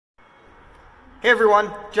Hey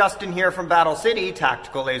everyone, Justin here from Battle City,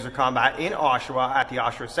 Tactical Laser Combat in Oshawa at the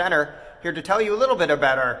Oshawa Center, here to tell you a little bit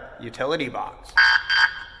about our utility box.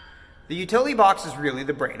 The utility box is really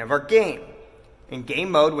the brain of our game. In game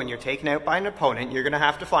mode, when you're taken out by an opponent, you're going to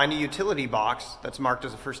have to find a utility box that's marked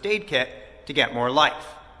as a first aid kit to get more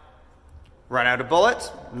life. Run out of bullets?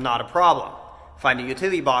 Not a problem. Find a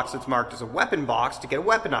utility box that's marked as a weapon box to get a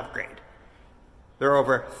weapon upgrade. There are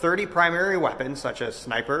over 30 primary weapons such as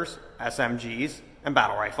snipers, SMGs, and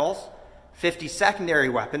battle rifles, 50 secondary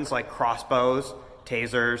weapons like crossbows,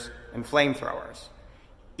 tasers, and flamethrowers.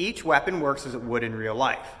 Each weapon works as it would in real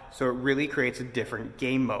life, so it really creates a different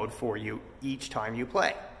game mode for you each time you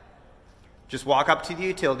play. Just walk up to the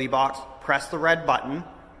utility box, press the red button,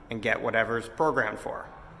 and get whatever is programmed for.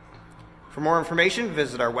 For more information,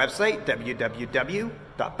 visit our website,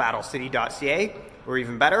 www.battlecity.ca, or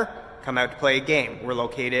even better, come out to play a game. We're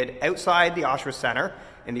located outside the Oshawa Center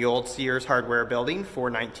in the old Sears Hardware building,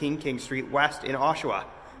 419 King Street West in Oshawa.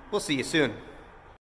 We'll see you soon.